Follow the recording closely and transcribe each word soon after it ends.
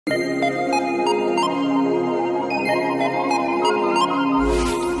Hey,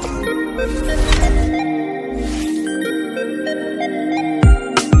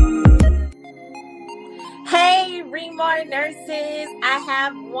 Remar nurses, I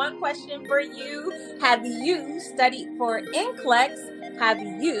have one question for you. Have you studied for NCLEX? Have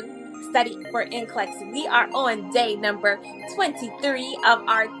you studied for NCLEX? We are on day number 23 of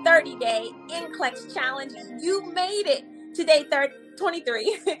our 30-day NCLEX challenge. You made it to day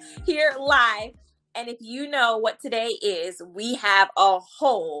 23 here live. And if you know what today is, we have a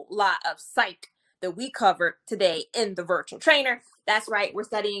whole lot of psych that we covered today in the virtual trainer. That's right, we're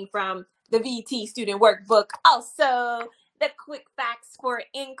studying from the VT student workbook, also the quick facts for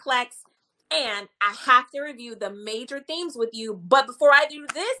NCLEX, and I have to review the major themes with you. But before I do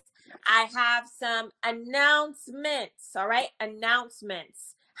this, I have some announcements. All right,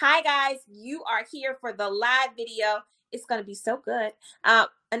 announcements. Hi guys, you are here for the live video. It's going to be so good.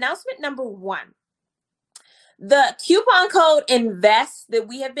 Announcement number 1. The coupon code INVEST that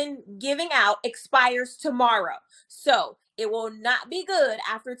we have been giving out expires tomorrow. So it will not be good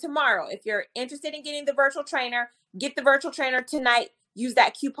after tomorrow. If you're interested in getting the virtual trainer, get the virtual trainer tonight. Use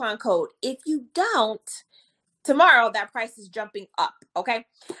that coupon code. If you don't, tomorrow that price is jumping up. Okay.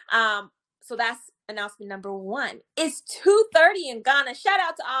 So that's announcement number 1. It's 2:30 in Ghana. Shout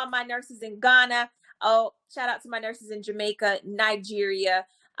out to all my nurses in Ghana. Oh, shout out to my nurses in Jamaica, Nigeria,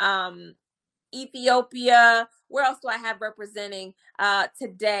 Ethiopia. Where else do I have representing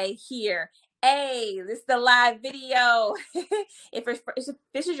today here? Hey, this is the live video. If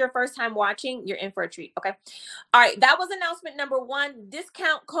this is your first time watching, you're in for a treat. Okay. All right. That was announcement number 1.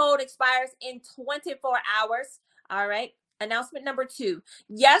 Discount code expires in 24 hours. All right. Announcement number 2.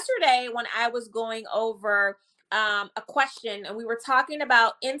 Yesterday, when I was going over a question and we were talking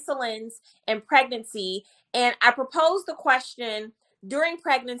about insulins and pregnancy, and I proposed the question, during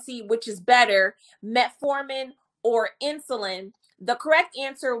pregnancy, which is better, metformin or insulin? The correct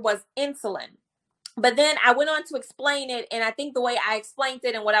answer was insulin. But then I went on to explain it, and I think the way I explained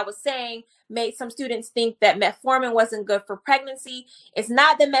it and what I was saying made some students think that metformin wasn't good for pregnancy. It's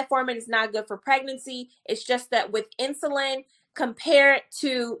not that metformin is not good for pregnancy. It's just that with insulin, compared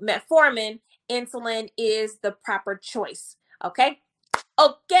to metformin, insulin is the proper choice. Okay?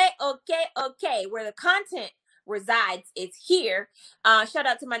 Okay. Where the content resides is here. Shout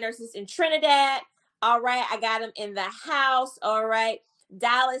out to my nurses in Trinidad. All right, I got them in the house. All right,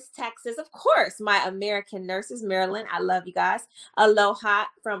 Dallas, Texas, of course, my American nurses, Maryland, I love you guys. Aloha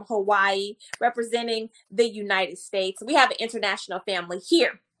from Hawaii, representing the United States. We have an international family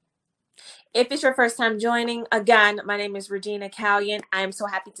here. If it's your first time joining, again, my name is Regina Callion. I am so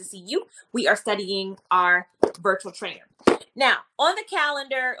happy to see you. We are studying our virtual trainer. Now, on the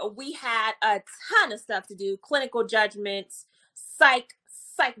calendar, we had a ton of stuff to do, clinical judgments, psych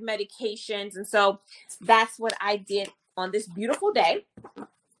medications. And so that's what I did on this beautiful day.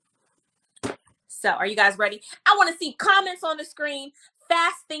 So are you guys ready? I want to see comments on the screen.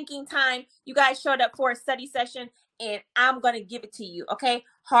 Fast thinking time. You guys showed up for a study session, and I'm going to give it to you, okay?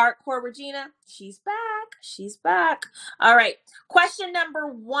 Hardcore Regina, she's back. She's back. All right. Question number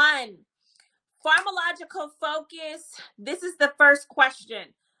 1. Pharmacological focus. This is the first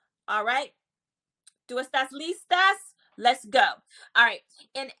question. All right. ¿Tú estás listas? Let's go. All right.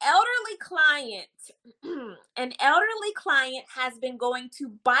 An elderly client has been going to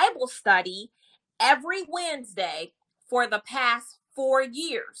Bible study every Wednesday for the past 4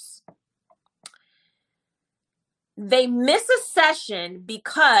 years. They miss a session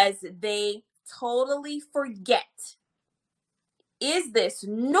because they totally forget. Is this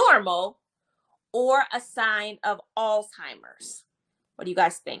normal or a sign of Alzheimer's? What do you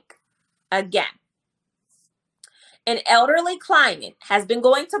guys think? Again, an elderly client has been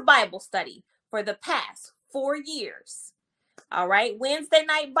going to Bible study for the past 4 years. All right, Wednesday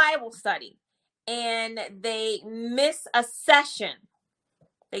night Bible study, and they miss a session.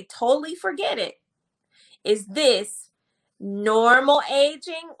 They totally forget it. Is this normal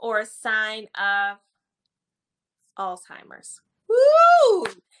aging or a sign of Alzheimer's? Woo!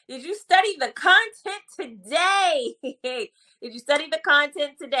 Did you study the content today? Did you study the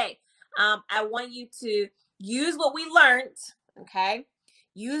content today? I want you to use what we learned, okay?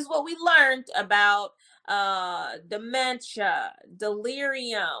 Use what we learned about dementia,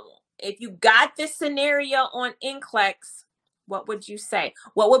 delirium. If you got this scenario on NCLEX, what would you say?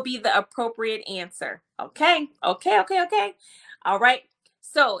 What would be the appropriate answer? Okay. All right.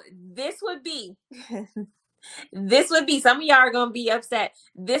 So this would be, some of y'all are going to be upset.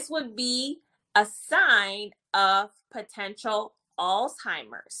 This would be a sign of potential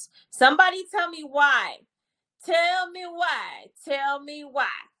Alzheimer's. Somebody tell me why. Tell me why.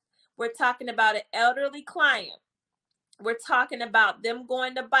 We're talking about an elderly client. We're talking about them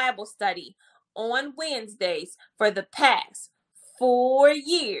going to Bible study on Wednesdays for the past 4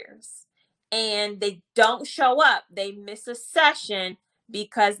 years. And they don't show up. They miss a session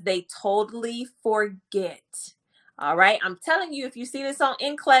because they totally forget. All right. I'm telling you, if you see this on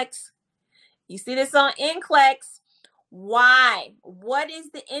NCLEX, why? What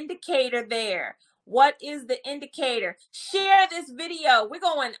is the indicator there? What is the indicator? Share this video. We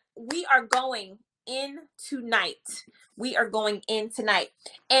are going in tonight. We are going in tonight.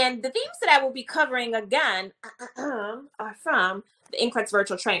 And the themes that I will be covering again are from the NCLEX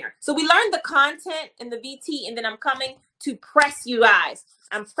Virtual Trainer. So we learned the content in the VT, and then I'm coming to press you guys.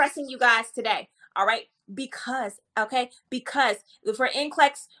 I'm pressing you guys today. All right. Because for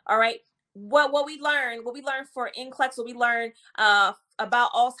NCLEX, all right, what we learned for NCLEX, what we learned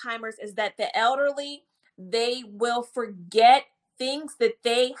about Alzheimer's is that the elderly, they will forget things that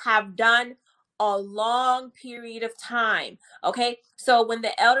they have done a long period of time. Okay, so when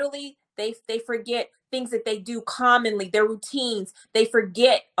the elderly, they forget things that they do commonly, their routines. They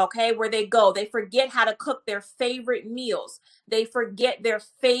forget, okay, where they go. They forget how to cook their favorite meals. They forget their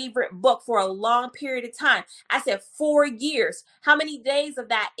favorite book for a long period of time. I said 4 years. How many days of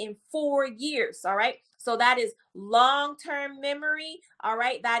that in 4 years? All right. So that is long-term memory. All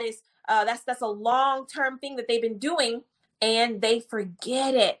right. That is that's a long-term thing that they've been doing, and they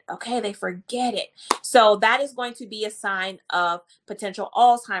forget it. Okay, they forget it. So that is going to be a sign of potential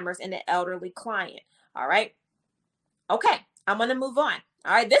Alzheimer's in an elderly client. All right. Okay, I'm going to move on.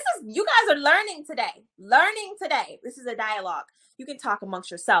 All right, you guys are learning today. This is a dialogue. You can talk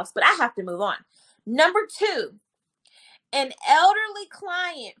amongst yourselves, but I have to move on. Number 2, an elderly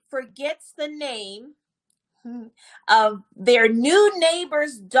client forgets the name of their new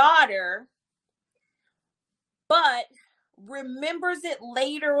neighbor's daughter, but remembers it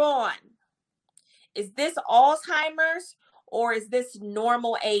later on. Is this Alzheimer's or is this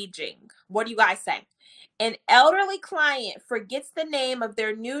normal aging? What do you guys say? An elderly client forgets the name of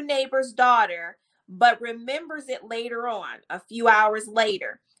their new neighbor's daughter, but remembers it later on, a few hours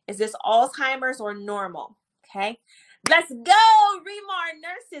later. Is this Alzheimer's or normal? Okay, let's go, Remar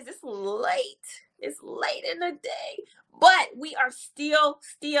nurses. It's late in the day, but we are still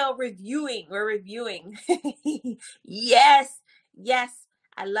reviewing. We're reviewing. Yes,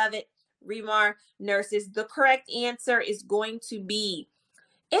 I love it. Remar nurses, the correct answer is going to be,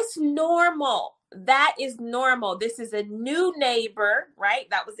 it's normal. That is normal. This is a new neighbor, right?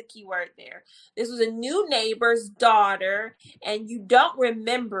 That was the key word there. This was a new neighbor's daughter, and you don't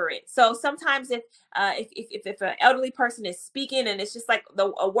remember it. So sometimes if an elderly person is speaking and it's just like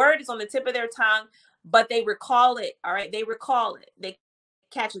a word is on the tip of their tongue, but they recall it. All right, they recall it. They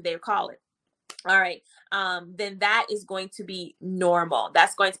catch it. They recall it. All right, then that is going to be normal.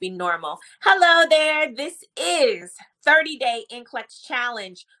 That's going to be normal. Hello there. This is 30-day NCLEX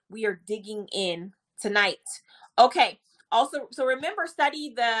challenge. We are digging in tonight. Okay. Also, so remember,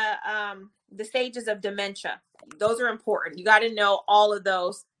 study the stages of dementia. Those are important. You got to know all of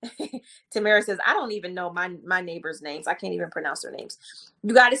those. Tamara says, I don't even know my neighbors' names. I can't even pronounce their names.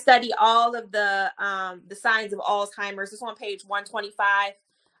 You got to study all of the signs of Alzheimer's. It's on page 125.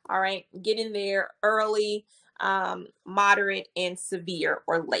 All right, get in there early, moderate, and severe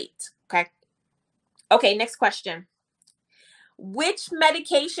or late. Okay, next question. Which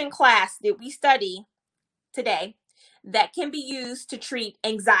medication class did we study today that can be used to treat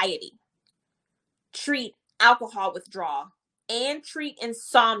anxiety, treat alcohol withdrawal, and treat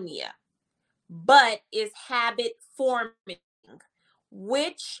insomnia, but is habit forming?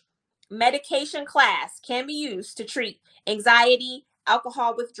 Which medication class can be used to treat anxiety,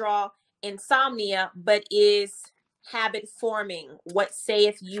 alcohol withdrawal, insomnia, but is habit forming? What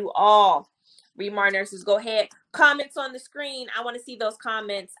saith you all? Remar nurses, go ahead. Comments on the screen. I want to see those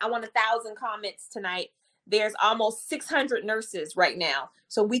comments. I want 1,000 comments tonight. There's almost 600 nurses right now,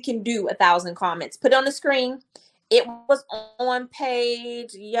 so we can do 1,000 comments. Put on the screen. It was on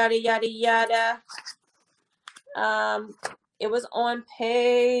page yada yada yada. It was on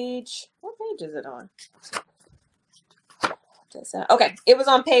page. What page is it on? Okay, it was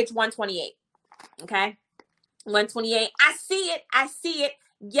on page 128. Okay, 128. I see it.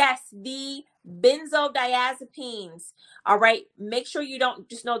 Yes, the benzodiazepines. All right, make sure you don't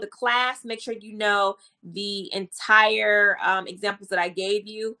just know the class. Make sure you know the entire examples that I gave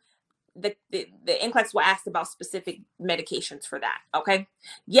you. The NCLEX will ask about specific medications for that. Okay.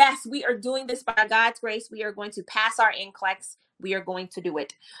 Yes, we are doing this by God's grace. We are going to pass our NCLEX. We are going to do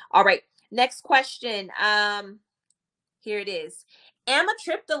it. All right. Next question. Here it is.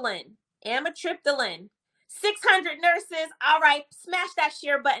 Amitriptyline 600 nurses. All right, smash that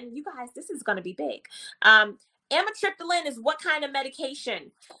share button. You guys, this is going to be big. Amitriptyline is what kind of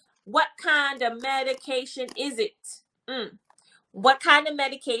medication? What kind of medication is it? What kind of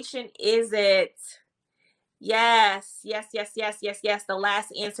medication is it? Yes. The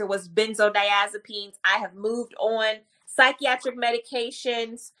last answer was benzodiazepines. I have moved on. Psychiatric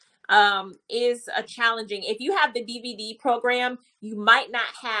medications is a challenging. If you have the DVD program, you might not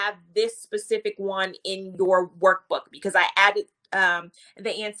have this specific one in your workbook because I added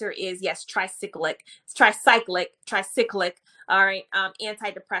the answer is yes, tricyclic. All right,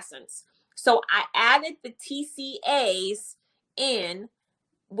 antidepressants. So I added the TCAs in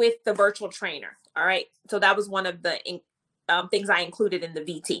with the virtual trainer. All right. So that was one of the things I included in the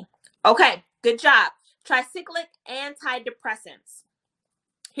VT. Okay. Good job. Tricyclic antidepressants.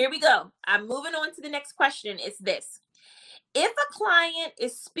 Here we go. I'm moving on to the next question. It's this. If a client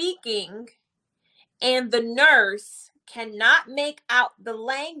is speaking and the nurse cannot make out the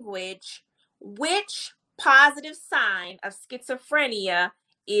language, which positive sign of schizophrenia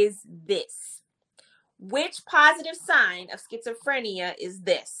is this? Which positive sign of schizophrenia is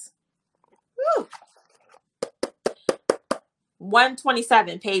this? Woo.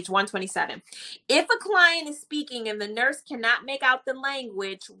 127, page 127. If a client is speaking and the nurse cannot make out the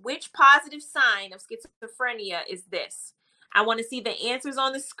language, which positive sign of schizophrenia is this? I want to see the answers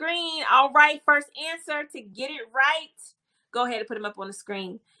on the screen. All right, first answer to get it right. Go ahead and put them up on the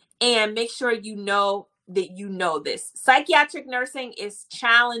screen and make sure you know that you know this. Psychiatric nursing is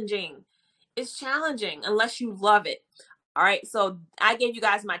challenging. It's challenging unless you love it. All right, so I gave you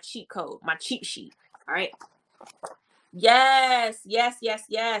guys my cheat code, my cheat sheet. All right. Yes.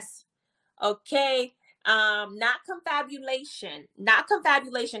 Okay. Not confabulation.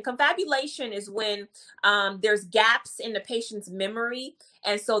 Confabulation is when there's gaps in the patient's memory,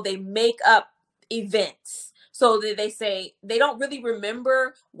 and so they make up events. So they say they don't really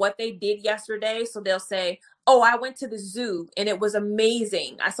remember what they did yesterday. So they'll say, oh, I went to the zoo and it was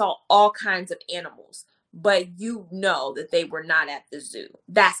amazing. I saw all kinds of animals. But you know that they were not at the zoo.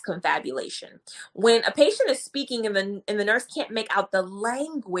 That's confabulation. When a patient is speaking and the nurse can't make out the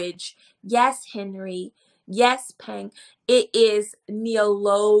language, yes, Henry, yes, Peng, it is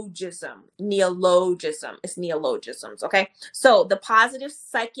neologism. It's neologisms, okay? So the positive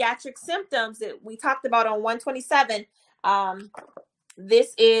psychiatric symptoms that we talked about on 127,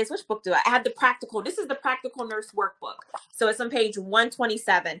 this is, which book do I have? The practical. This is the practical nurse workbook. So it's on page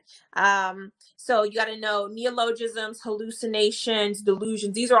 127. So you got to know neologisms, hallucinations,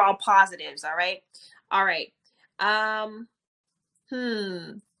 delusions. These are all positives. All right.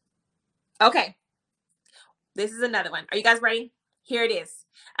 Okay. This is another one. Are you guys ready? Here it is.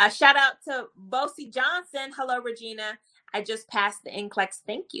 Shout out to Bosie Johnson. Hello, Regina. I just passed the NCLEX.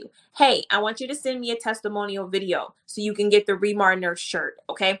 Thank you. Hey, I want you to send me a testimonial video so you can get the Remar Nurse shirt.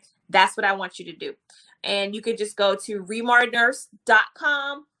 Okay. That's what I want you to do. And you could just go to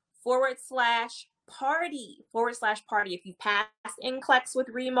remarnurse.com/party. If you passed NCLEX with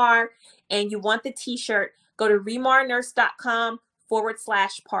Remar and you want the t-shirt, go to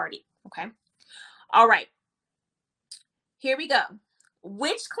remarnurse.com/party. Okay. All right. Here we go.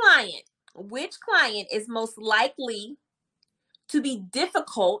 Which client is most likely to be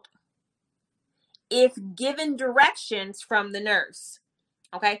difficult if given directions from the nurse?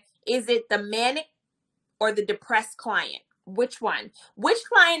 Okay. Is it the manic or the depressed client? Which one? Which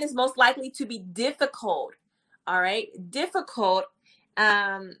client is most likely to be difficult? All right. Difficult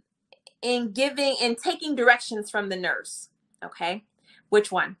in taking directions from the nurse. Okay.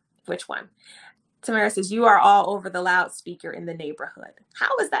 Which one? Tamara says, you are all over the loudspeaker in the neighborhood.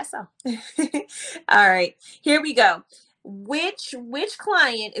 How is that so? All right, here we go. Which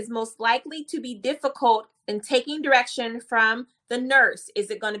client is most likely to be difficult in taking direction from the nurse? Is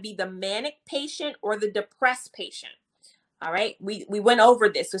it going to be the manic patient or the depressed patient? All right, we went over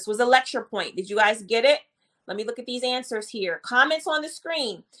this. This was a lecture point. Did you guys get it? Let me look at these answers here. Comments on the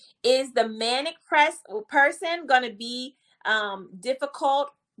screen. Is the manic person going to be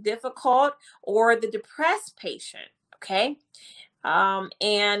difficult or the depressed patient? Okay.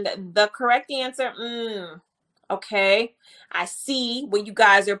 And the correct answer, okay, I see what you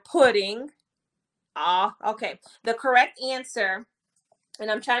guys are putting. Okay. The correct answer,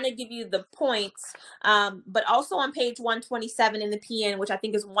 and I'm trying to give you the points, but also on page 127 in the PN, which I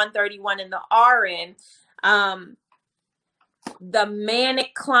think is 131 in the RN, the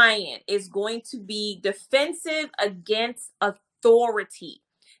manic client is going to be defensive against authority.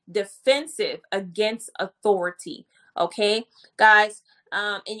 Okay, guys,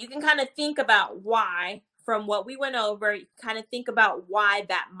 and you can kind of think about why, from what we went over, you kind of think about why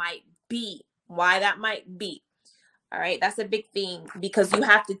that might be. why that might be. All right, that's a big thing because you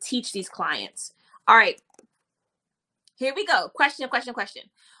have to teach these clients. All right, here we go. Question.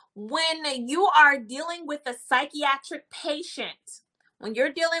 When you are dealing with a psychiatric patient, which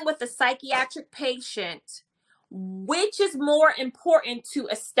is more important to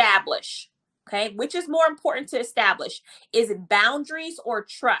establish? Okay, which is more important to establish? Is it boundaries or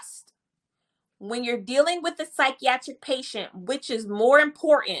trust? When you're dealing with a psychiatric patient, which is more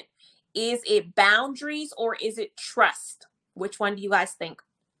important? Is it boundaries or is it trust? Which one do you guys think?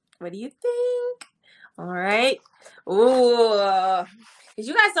 What do you think? All right. Ooh, because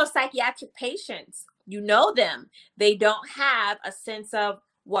you guys know psychiatric patients, you know them. They don't have a sense of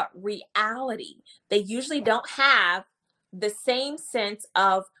what reality. They usually don't have the same sense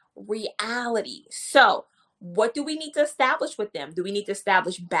of reality. So, what do we need to establish with them? Do we need to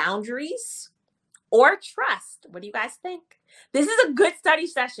establish boundaries or trust? What do you guys think? This is a good study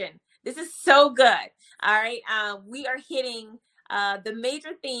session. This is so good. All right. We are hitting the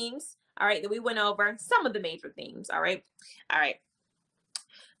major themes, all right, that we went over. Some of the major themes, all right. All right.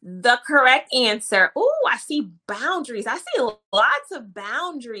 The correct answer. Oh, I see boundaries. I see lots of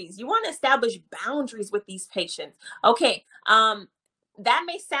boundaries. You want to establish boundaries with these patients. Okay. That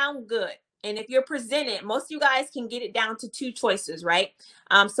may sound good. And if you're presented, most of you guys can get it down to two choices, right?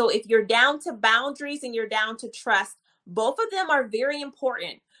 So if you're down to boundaries and you're down to trust, both of them are very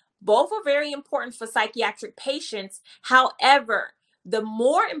important. Both are very important for psychiatric patients. However, the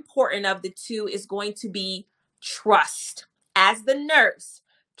more important of the two is going to be trust. As the nurse,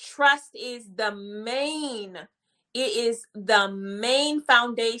 trust is the main, it is the main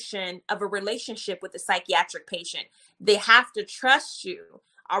foundation of a relationship with a psychiatric patient. They have to trust you.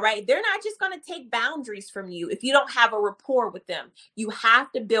 All right. They're not just going to take boundaries from you if you don't have a rapport with them. You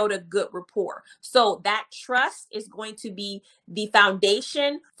have to build a good rapport. So that trust is going to be the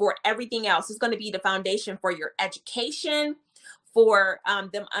foundation for everything else. It's going to be the foundation for your education, for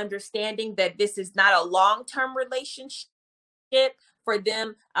them understanding that this is not a long-term relationship, for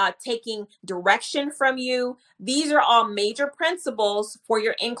them taking direction from you. These are all major principles for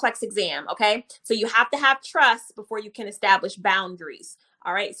your NCLEX exam, okay? So you have to have trust before you can establish boundaries,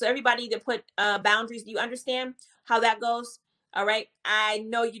 all right? So everybody that put boundaries, do you understand how that goes? All right, I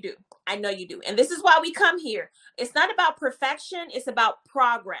know you do. I know you do. And this is why we come here. It's not about perfection, it's about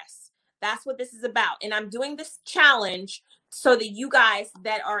progress. That's what this is about. And I'm doing this challenge so that you guys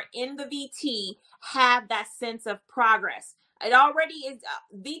that are in the VT have that sense of progress. It already is,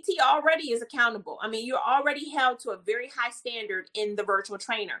 VT already is accountable. I mean, you're already held to a very high standard in the virtual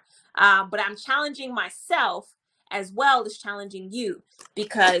trainer. But I'm challenging myself as well as challenging you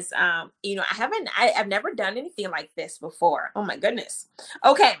because, you know, I've never done anything like this before. Oh my goodness.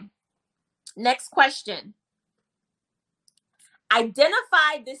 Okay. Next question.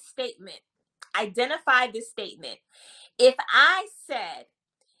 Identify this statement. Identify this statement. If I said,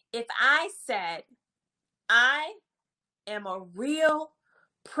 I am a real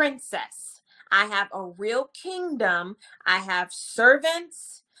princess, I have a real kingdom, I have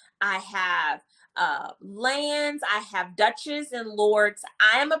servants, I have lands, I have duchess and lords,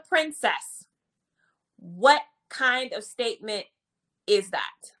 I am a princess. What kind of statement is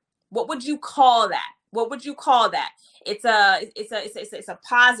that? What would you call that? What would you call that? It's a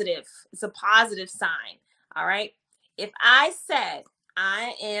positive sign. All right. If I said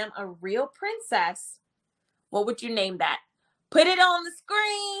I am a real princess, what would you name that? Put it on the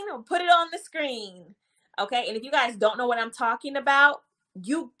screen or put it on the screen. Okay. And if you guys don't know what I'm talking about,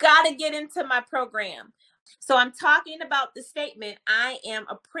 you got to get into my program. So I'm talking about the statement, I am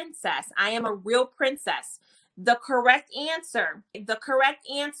a princess. I am a real princess. The correct answer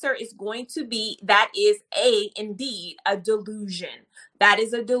is going to be, that is indeed a delusion. That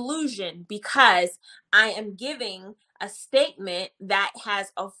is a delusion because I am giving a statement that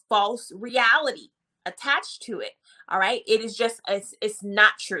has a false reality attached to it. All right. It is just, it's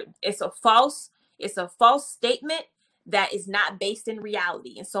not true. It's a false statement that is not based in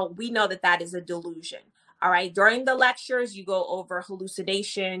reality. And so we know that that is a delusion. All right. During the lectures, you go over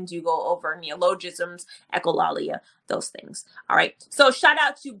hallucinations, you go over neologisms, echolalia, those things. All right. So shout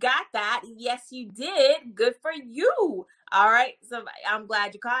out, you got that. Yes, you did. Good for you. All right. So I'm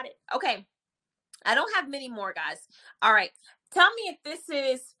glad you caught it. Okay. I don't have many more, guys. All right. Tell me if this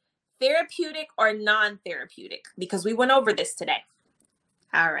is therapeutic or non-therapeutic, because we went over this today.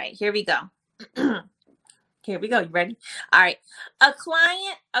 All right. Here we go. Here we go. You ready? All right. A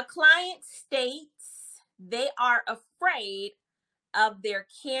client states they are afraid of their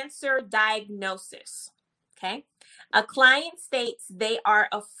cancer diagnosis. Okay. A client states they are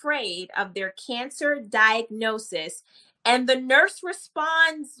afraid of their cancer diagnosis, and the nurse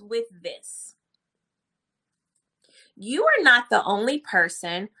responds with this. You are not the only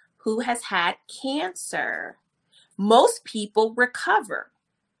person who has had cancer. Most people recover.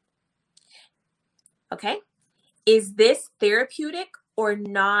 Okay. Is this therapeutic or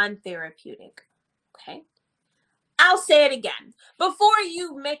non-therapeutic? Okay. I'll say it again. Before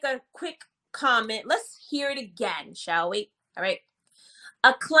you make a quick comment, let's hear it again, shall we? All right.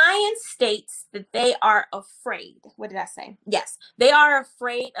 A client states that they are afraid. What did I say? Yes, they are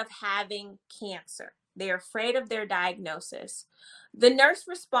afraid of having cancer. They're afraid of their diagnosis. The nurse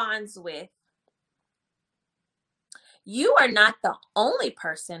responds with, you are not the only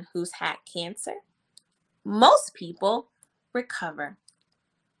person who's had cancer. Most people recover.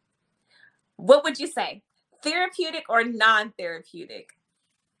 What would you say? Therapeutic or non-therapeutic?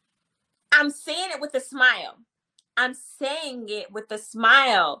 I'm saying it with a smile. I'm saying it with a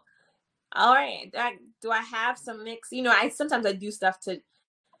smile. All right. Do I have some mix? You know, sometimes I do stuff to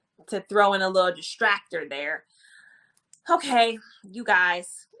throw in a little distractor there. Okay, you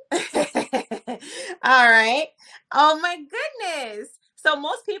guys. All right. Oh my goodness. So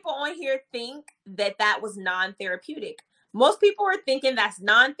most people on here think that that was non-therapeutic. Most people are thinking that's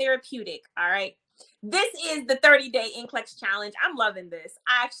non-therapeutic. All right. This is the 30-day NCLEX challenge. I'm loving this.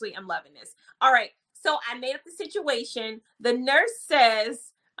 I actually am loving this. All right. So I made up the situation. The nurse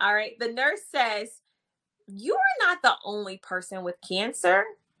says, all right, the nurse says, you are not the only person with cancer.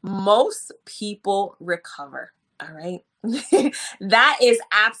 Most people recover. All right. That is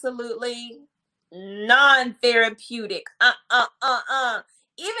absolutely non-therapeutic.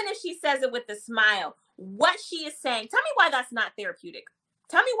 Even if she says it with a smile, what she is saying, tell me why that's not therapeutic.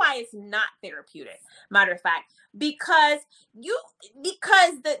 Tell me why it's not therapeutic. Matter of fact, because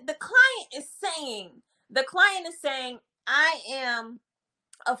the client is saying, I am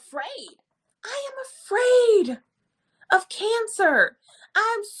afraid. I am afraid of cancer.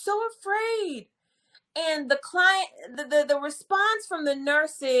 I'm so afraid. And the client, the response from the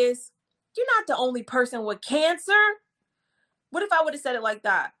nurse is, you're not the only person with cancer. What if I would have said it like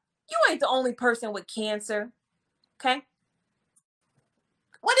that? You ain't the only person with cancer. Okay.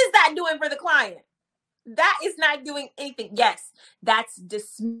 What is that doing for the client? That is not doing anything. Yes, that's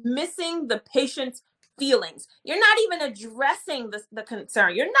dismissing the patient's feelings. You're not even addressing the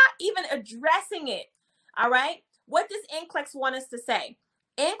concern. You're not even addressing it. All right. What does NCLEX want us to say?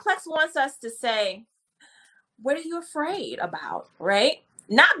 NCLEX wants us to say, what are you afraid about, right?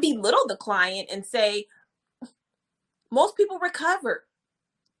 Not belittle the client and say, most people recover.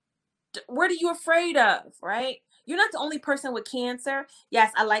 What are you afraid of, right? You're not the only person with cancer.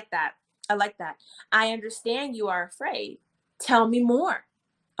 Yes, I like that. I like that. I understand you are afraid. Tell me more.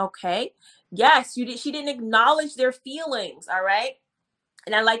 Okay. Yes, she didn't acknowledge their feelings, all right?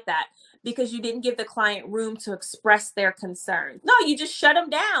 And I like that because you didn't give the client room to express their concerns. No, you just shut them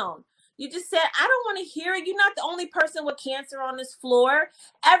down. You just said, I don't want to hear it. You're not the only person with cancer on this floor.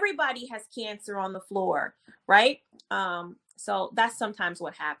 Everybody has cancer on the floor, right? So that's sometimes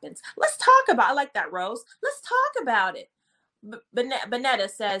what happens. Let's talk about, I like that, Rose. Let's talk about it. Bonetta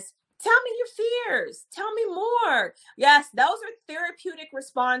says, tell me your fears. Tell me more. Yes, those are therapeutic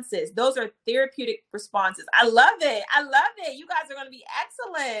responses. Those are therapeutic responses. I love it. I love it. You guys are going to be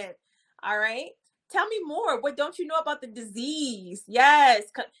excellent. All right. Tell me more. What don't you know about the disease?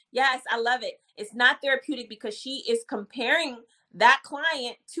 Yes. Yes, I love it. It's not therapeutic because she is comparing that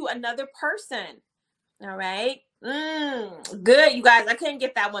client to another person. All right. Good, you guys. I couldn't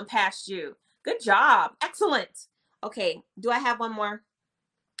get that one past you. Good job. Excellent. Okay. Do I have one more?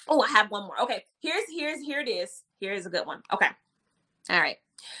 Oh, I have one more. Okay. Here it is. Here's a good one. Okay. All right.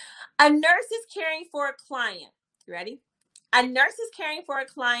 A nurse is caring for a client. You ready? A nurse is caring for a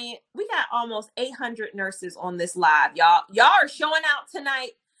client. We got almost 800 nurses on this live, y'all. Y'all are showing out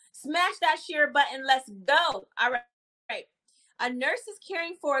tonight. Smash that share button. Let's go. All right. A nurse is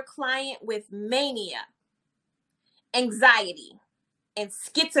caring for a client with mania, anxiety, and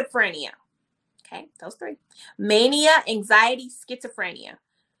schizophrenia. Okay, those three. Mania, anxiety, schizophrenia.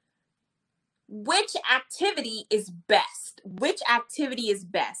 Which activity is best? Which activity is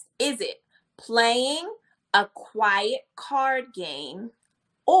best? Is it playing a quiet card game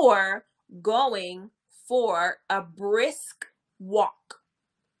or going for a brisk walk?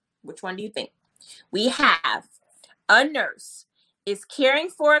 Which one do you think? We have a nurse is caring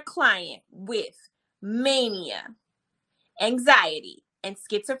for a client with mania, anxiety, and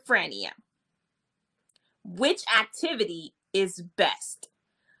schizophrenia. Which activity is best?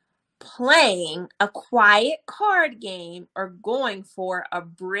 Playing a quiet card game or going for a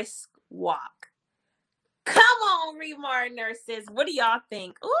brisk walk? Come on, Remar nurses. What do y'all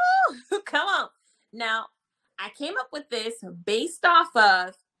think? Ooh, come on. Now, I came up with this based off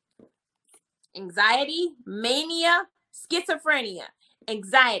of anxiety, mania, schizophrenia.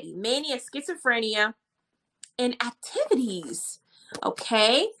 Anxiety, mania, schizophrenia, and activities.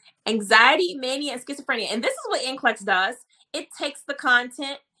 Okay? Anxiety, mania, and schizophrenia. And this is what NCLEX does. It takes the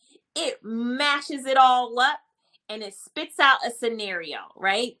content, it mashes it all up, and it spits out a scenario,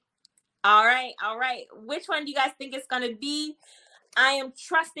 right? All right, all right. Which one do you guys think it's going to be? I am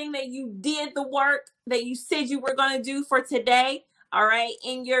trusting that you did the work that you said you were going to do for today. All right,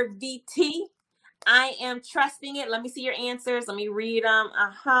 in your VT. I am trusting it. Let me see your answers. Let me read them.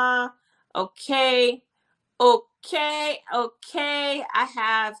 Okay. Okay. I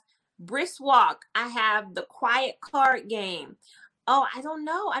have brisk walk. I have the quiet card game. Oh, I don't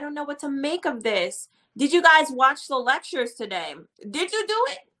know. I don't know what to make of this. Did you guys watch the lectures today? Did you do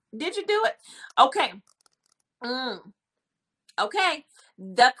it? Did you do it? Okay. Okay.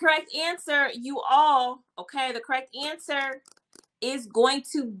 The correct answer, you all, okay, the correct answer is going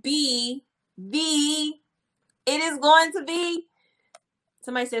to be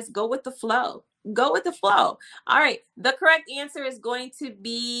somebody says, go with the flow. Go with the flow. All right. The correct answer is going to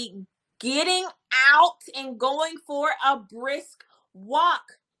be getting out and going for a brisk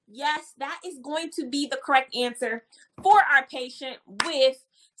walk. Yes, that is going to be the correct answer for our patient with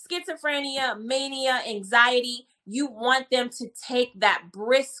schizophrenia, mania, anxiety. You want them to take that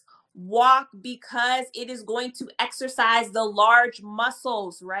brisk walk because it is going to exercise the large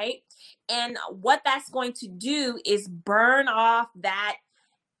muscles, right? And what that's going to do is burn off that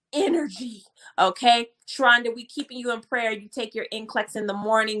energy. Okay, Sharonda, we keeping you in prayer. You take your NCLEX in the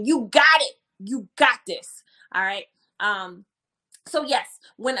morning. You got it. You got this. All right. So yes,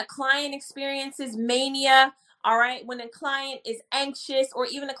 when a client experiences mania, all right, when a client is anxious, or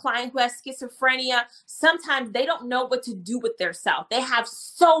even a client who has schizophrenia, sometimes they don't know what to do with their self. They have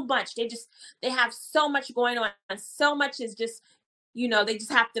so much. They have so much going on. And so much is just, they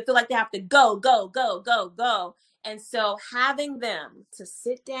just have to feel like they have to go, go, go, go, go. And so having them to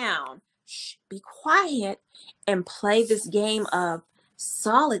sit down, be quiet, and play this game of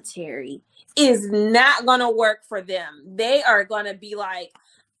solitary is not going to work for them. They are going to be like,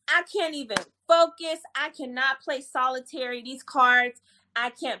 I can't even focus. I cannot play solitary. These cards, I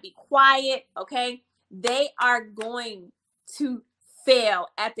can't be quiet. Okay. They are going to fail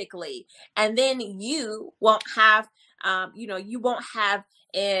epically. And then you won't have, you won't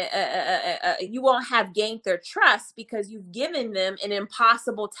have gained their trust because you've given them an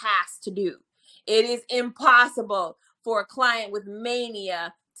impossible task to do. It is impossible for a client with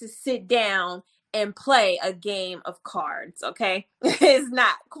mania to sit down and play a game of cards. Okay. It's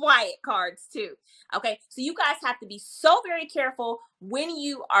not quiet cards too. Okay. So you guys have to be so very careful when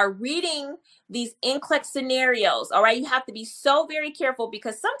you are reading these NCLEX scenarios. All right. You have to be so very careful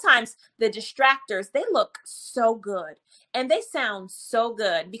because sometimes the distractors, they look so good and they sound so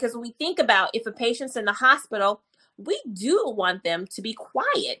good, because when we think about if a patient's in the hospital, we do want them to be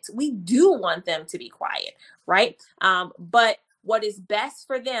quiet. We do want them to be quiet, right? But what is best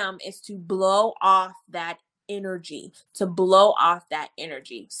for them is to blow off that energy,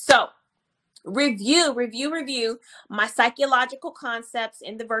 So review my psychological concepts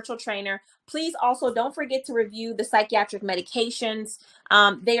in the virtual trainer. Please also don't forget to review the psychiatric medications.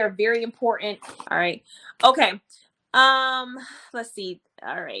 They are very important. All right. Okay. Let's see.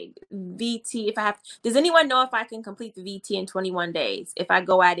 All right. VT, does anyone know if I can complete the VT in 21 days? If I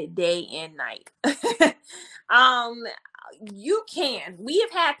go at it day and night? You can. We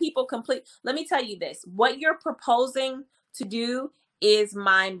have had people complete. Let me tell you this. What you're proposing to do is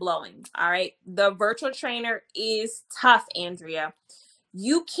mind-blowing. All right. The virtual trainer is tough, Andrea.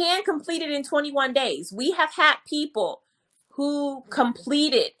 You can complete it in 21 days. We have had people who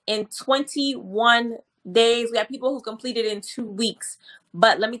completed in 21 days. We have people who completed in 2 weeks.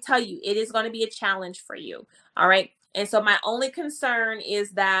 But let me tell you, it is going to be a challenge for you. All right. And so my only concern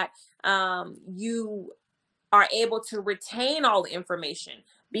is that you are able to retain all the information.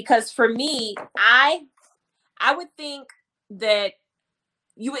 Because for me, I would think that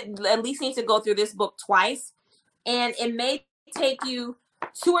you would at least need to go through this book twice. And it may take you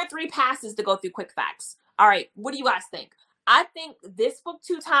 2 or 3 passes to go through Quick Facts. All right. What do you guys think? I think this book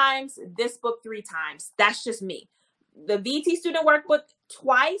 2 times, this book 3 times. That's just me. The VT student workbook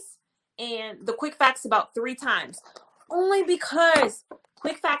twice and the Quick Facts about 3 times. Only because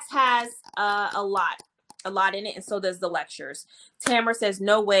Quick Facts has a lot in it, and so does the lectures. Tamara says,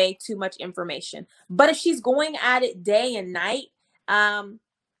 no way, too much information. But if she's going at it day and night,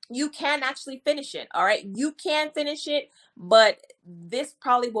 you can actually finish it. All right. You can finish it, but this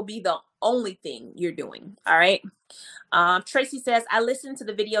probably will be the only thing you're doing. All right. Tracy says, I listened to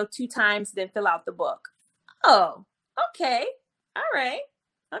the video 2 times, then fill out the book. Oh, okay. All right.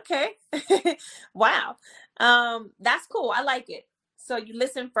 Okay. Wow. That's cool. I like it. So you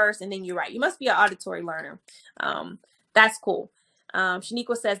listen first and then you write. You must be an auditory learner. Um, that's cool.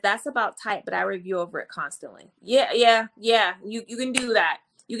 Shaniqua says that's about type, but I review over it constantly. Yeah. You can do that.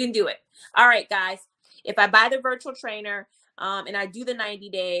 You can do it. All right, guys. If I buy the virtual trainer, and I do the 90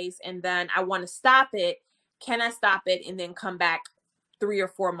 days and then I want to stop it, can I stop it and then come back 3 or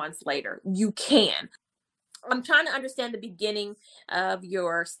 4 months later? You can. I'm trying to understand the beginning of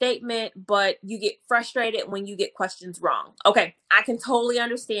your statement, but you get frustrated when you get questions wrong. Okay, I can totally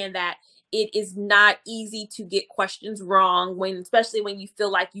understand that. It is not easy to get questions wrong when, especially when you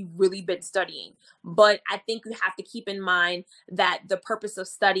feel like you've really been studying. But I think you have to keep in mind that the purpose of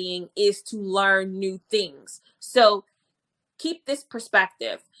studying is to learn new things. So keep this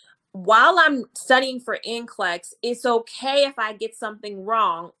perspective. While I'm studying for NCLEX, it's okay if I get something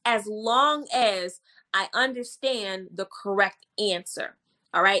wrong as long as I understand the correct answer.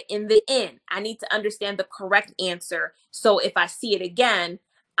 All right. In the end, I need to understand the correct answer. So if I see it again,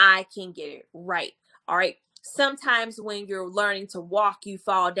 I can get it right. All right. Sometimes when you're learning to walk, you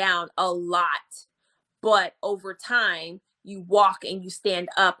fall down a lot, but over time, you walk and you stand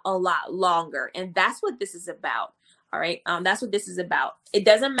up a lot longer. And that's what this is about. All right. That's what this is about. It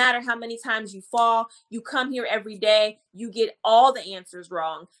doesn't matter how many times you fall. You come here every day. You get all the answers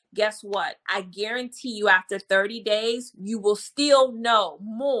wrong. Guess what? I guarantee you after 30 days, you will still know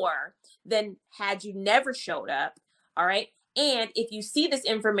more than had you never showed up. All right. And if you see this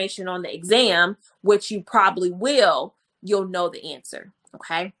information on the exam, which you probably will, you'll know the answer.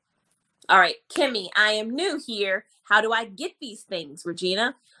 Okay. All right, Kimmy, I am new here. How do I get these things,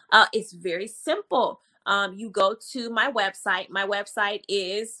 Regina? It's very simple. You go to my website. My website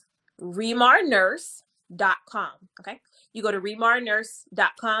is remarnurse.com. Okay. You go to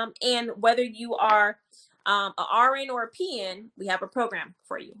remarnurse.com. And whether you are an RN or a PN, we have a program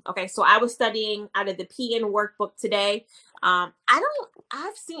for you. Okay. So I was studying out of the PN workbook today. I've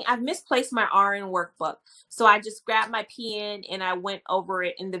misplaced my RN workbook. So I just grabbed my PN and I went over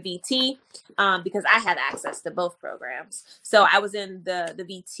it in the VT because I had access to both programs. So I was in the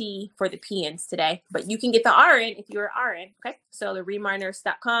VT for the PNs today, but you can get the RN if you're an RN. Okay. So the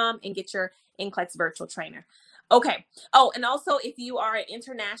remarnurse.com and get your NCLEX virtual trainer. Okay. Oh, and also if you are an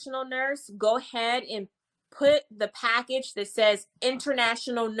international nurse, go ahead and put the package that says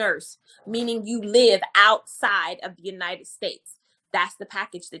international nurse, meaning you live outside of the United States. That's the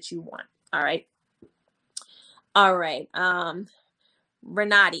package that you want. All right. All right.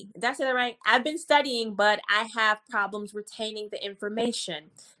 Renati, did I say that right? I've been studying, but I have problems retaining the information.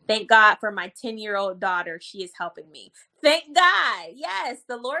 Thank God for my 10-year-old daughter. She is helping me. Thank God. Yes,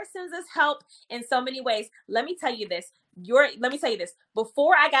 the Lord sends us help in so many ways. Let me tell you this.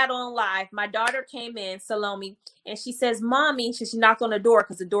 Before I got on live, my daughter came in, Salome, and she says, "Mommy," she knocked on the door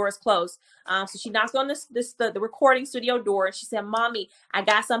because the door is closed. So she knocked on the recording studio door, and she said, "Mommy, I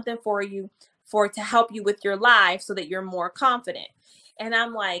got something for you to help you with your live so that you're more confident." And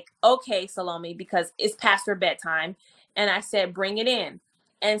I'm like, "Okay, Salome," because it's past her bedtime. And I said, "Bring it in."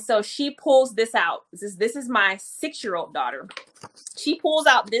 And so she pulls this out. This is my 6-year-old daughter. She pulls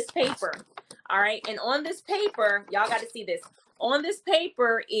out this paper. All right. And on this paper, y'all got to see this. On this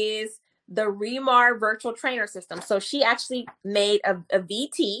paper is the Remar virtual trainer system. So she actually made a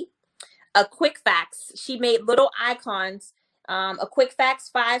VT, a quick facts. She made little icons, a quick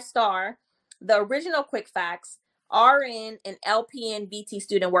facts 5-star, the original quick facts, RN and LPN VT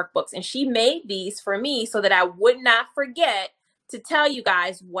student workbooks. And she made these for me so that I would not forget to tell you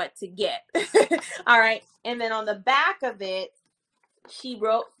guys what to get. All right. And then on the back of it, she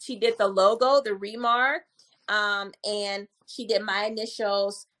did the logo, the Remar, and she did my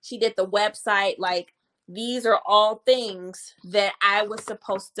initials. She did the website. Like, these are all things that I was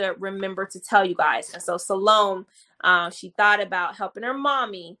supposed to remember to tell you guys. And so Salome, she thought about helping her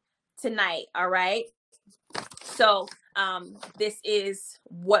mommy tonight. All right. So this is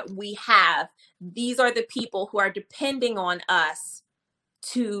what we have. These are the people who are depending on us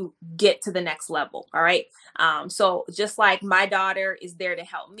to get to the next level. All right. So just like my daughter is there to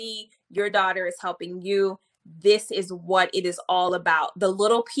help me, your daughter is helping you. This is what it is all about. The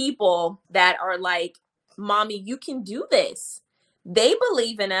little people that are like, "Mommy, you can do this." They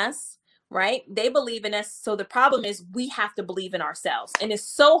believe in us, right? They believe in us. So the problem is we have to believe in ourselves. And it's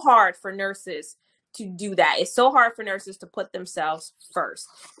so hard for nurses to do that. It's so hard for nurses to put themselves first.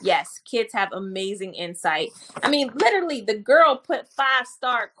 Yes, kids have amazing insight. I mean, literally, the girl put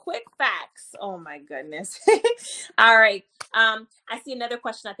 5-star quick facts. Oh my goodness. All right. I see another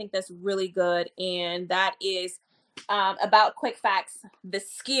question I think that's really good, and that is about quick facts, the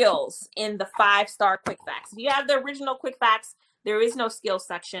skills in the 5-star quick facts. If you have the original quick facts, there is no skills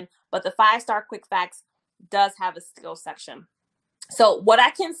section, but the 5-star quick facts does have a skills section. So what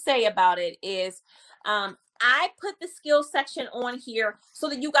I can say about it is, I put the skills section on here so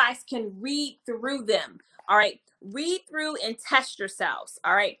that you guys can read through them. All right. Read through and test yourselves.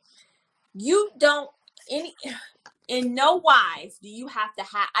 All right. You don't, in no wise do you have to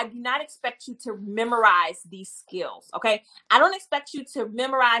have, I do not expect you to memorize these skills. Okay. I don't expect you to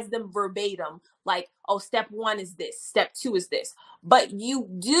memorize them verbatim. Like, oh, step 1 is this, step 2 is this, but you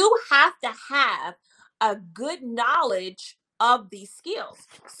do have to have a good knowledge of these skills.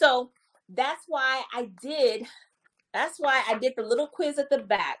 So that's why I did the little quiz at the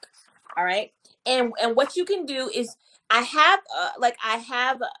back. All right. And what you can do is I have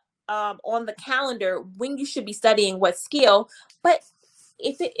on the calendar when you should be studying what skill, but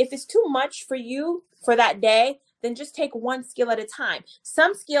if it's too much for you for that day, then just take one skill at a time.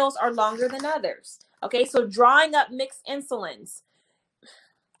 Some skills are longer than others. Okay. So drawing up mixed insulins,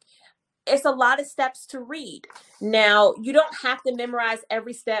 it's a lot of steps to read. Now, you don't have to memorize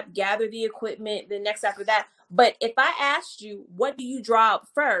every step, gather the equipment, the next after that. But if I asked you, what do you draw up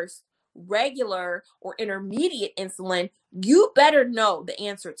first, regular or intermediate insulin, you better know the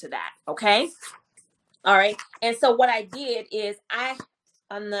answer to that. Okay. All right. And so what I did is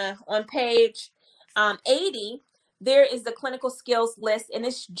on page 80, there is the clinical skills list, and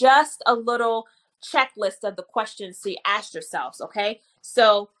it's just a little checklist of the questions to ask yourselves. Okay.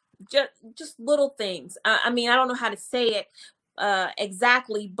 So just little things. I mean, I don't know how to say it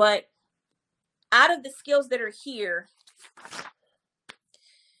exactly, but out of the skills that are here,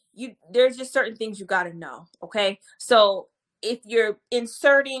 there's just certain things you got to know. Okay. So if you're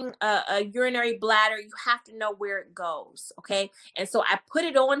inserting a urinary bladder, you have to know where it goes. Okay. And so I put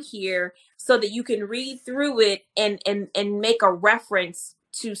it on here so that you can read through it and make a reference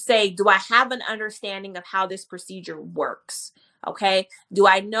to say, do I have an understanding of how this procedure works? Okay. Do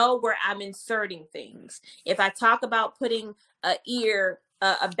I know where I'm inserting things? If I talk about putting a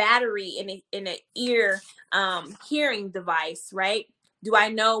battery in an ear hearing device, right? Do I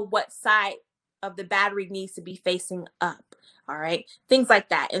know what side of the battery needs to be facing up? All right. Things like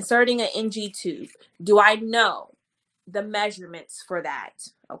that. Inserting an NG tube. Do I know the measurements for that?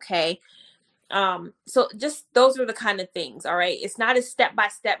 Okay. So just those are the kind of things. All right. It's not a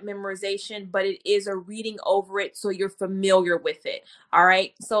step-by-step memorization, but it is a reading over it so you're familiar with it. All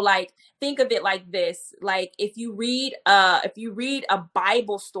right. So like, think of it like this. Like if you read a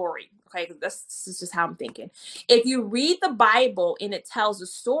Bible story, okay, this is just how I'm thinking. If you read the Bible and it tells a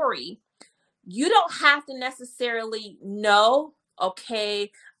story, you don't have to necessarily know,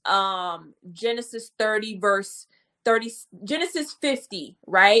 okay, Genesis 30 verse 30, Genesis 50,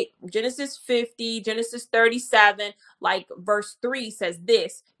 right? Genesis 50, Genesis 37, like verse 3 says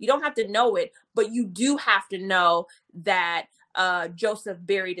this. You don't have to know it, but you do have to know that Joseph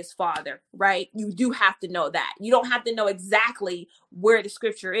buried his father, right? You do have to know that. You don't have to know exactly where the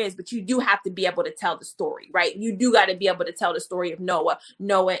scripture is, but you do have to be able to tell the story, right? You do got to be able to tell the story of Noah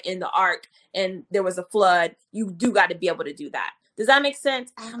in the ark, and there was a flood. You do got to be able to do that. Does that make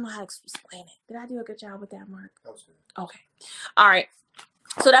sense? I don't know how to explain it. Did I do a good job with that, Mark? That was good. Okay. All right.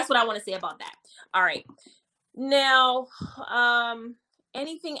 So that's what I want to say about that. All right. Now,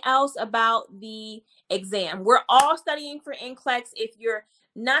 anything else about the exam? We're all studying for NCLEX. If you're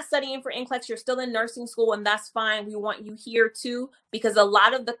not studying for NCLEX, you're still in nursing school, and that's fine. We want you here too, because a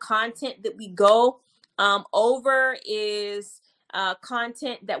lot of the content that we go over is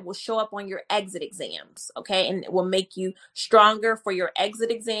content that will show up on your exit exams, okay? And it will make you stronger for your exit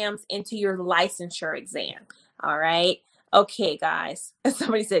exams into your licensure exam, all right? Okay, guys.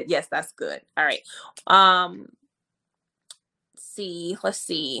 Somebody said, yes, that's good. All right. Let's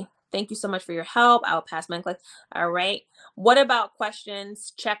see. Thank you so much for your help. I'll pass my NCLEX. All right. What about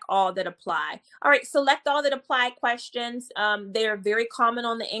questions? Check all that apply. All right. Select all that apply questions. They are very common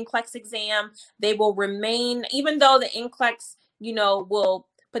on the NCLEX exam. They will remain, even though the NCLEX, will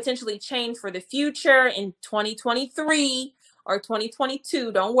potentially change for the future in 2023 or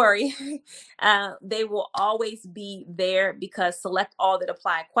 2022. Don't worry. They will always be there because select all that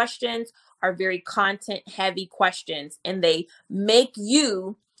apply questions are very content heavy questions, and they make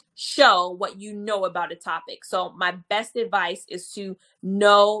you show what you know about a topic. So my best advice is to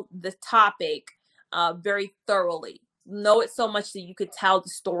know the topic very thoroughly. Know it so much that you could tell the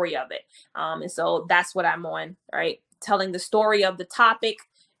story of it. And so that's what I'm on, right? Telling the story of the topic,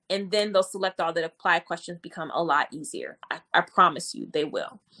 and then those select all that apply questions become a lot easier. I promise you they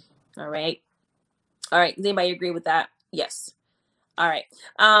will. All right. All right. Does anybody agree with that? Yes. All right.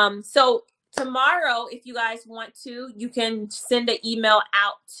 So tomorrow, if you guys want to, you can send an email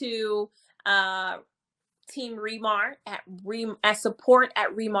out to Team Remar at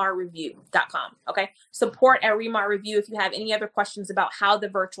support@remarreview.com. Okay, support@remarreview if you have any other questions about how the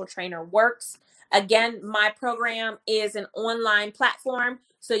virtual trainer works. Again, my program is an online platform,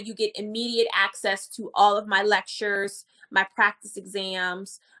 so you get immediate access to all of my lectures, my practice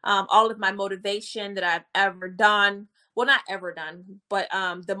exams, all of my motivation that I've ever done. Well, not ever done, but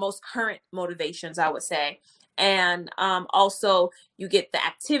the most current motivations, I would say. And also you get the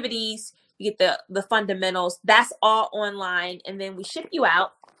activities, you get the fundamentals. That's all online. And then we ship you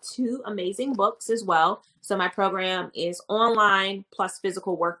out 2 amazing books as well. So my program is online plus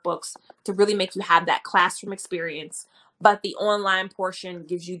physical workbooks to really make you have that classroom experience. But the online portion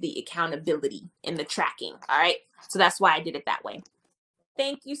gives you the accountability and the tracking. All right. So that's why I did it that way.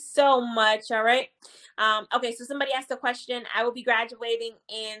 Thank you so much. All right. Okay. So somebody asked a question. I will be graduating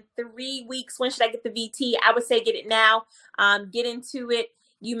in 3 weeks. When should I get the VT? I would say get it now. Get into it.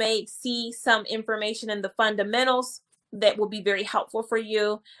 You may see some information in the fundamentals that will be very helpful for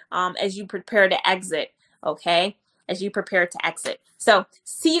you as you prepare to exit. Okay. As you prepare to exit. So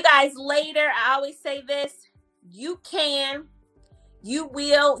see you guys later. I always say this. You can. You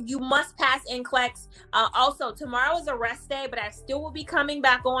will. You must pass NCLEX. Also, tomorrow is a rest day, but I still will be coming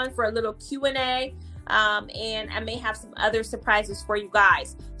back on for a little Q&A. And I may have some other surprises for you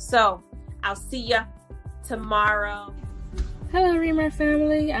guys. So I'll see you tomorrow. Hello, Remar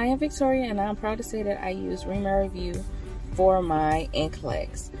family. I am Victoria, and I'm proud to say that I use Remar Review for my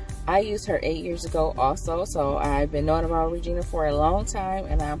NCLEX. I used her 8 years ago also, so I've been knowing about Regina for a long time,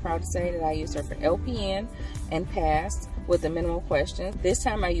 and I'm proud to say that I used her for LPN and passed with the minimal questions. This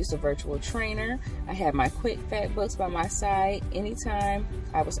time I used a virtual trainer. I had my quick fact books by my side anytime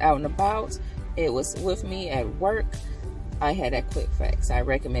I was out and about. It was with me at work. I had that quick facts. I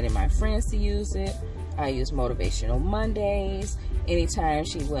recommended my friends to use it. I used Motivational Mondays. Anytime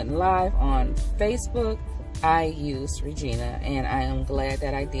she went live on Facebook, I used Regina, and I am glad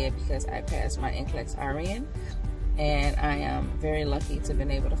that I did because I passed my NCLEX RN, and I am very lucky to have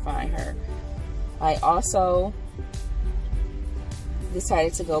been able to find her. I also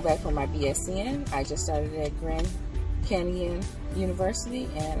decided to go back for my BSN. I just started at Grand Canyon University,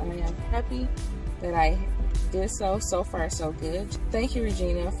 and I am happy that I did so. So far, so good. Thank you,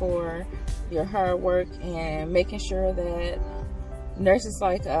 Regina, for your hard work and making sure that nurses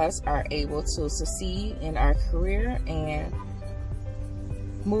like us are able to succeed in our career and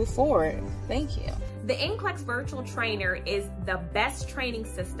move forward. Thank you. The NCLEX Virtual Trainer is the best training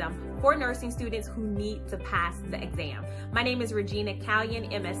system for nursing students who need to pass the exam. My name is Regina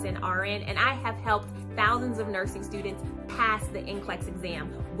Callion, MSN RN, and I have helped thousands of nursing students pass the NCLEX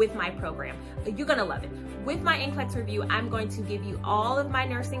exam with my program. You're gonna love it. With my NCLEX review, I'm going to give you all of my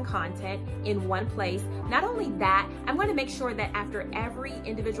nursing content in one place. Not only that, I'm going to make sure that after every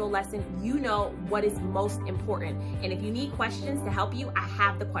individual lesson, you know what is most important. And if you need questions to help you, I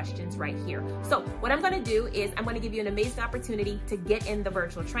have the questions right here. So what I'm going to do is I'm going to give you an amazing opportunity to get in the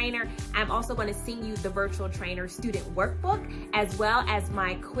virtual trainer. I'm also going to send you the virtual trainer student workbook as well as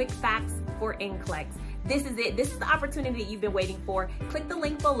my quick facts for NCLEX. This is it. This is the opportunity that you've been waiting for. Click the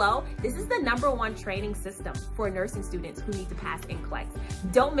link below. This is the #1 training system for nursing students who need to pass NCLEX.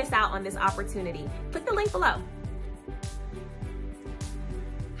 Don't miss out on this opportunity. Click the link below.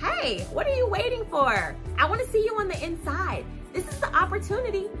 Hey, what are you waiting for? I want to see you on the inside. This is the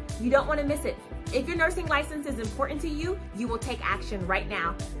opportunity. You don't want to miss it. If your nursing license is important to you, you will take action right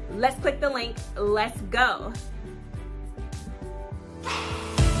now. Let's click the link. Let's go.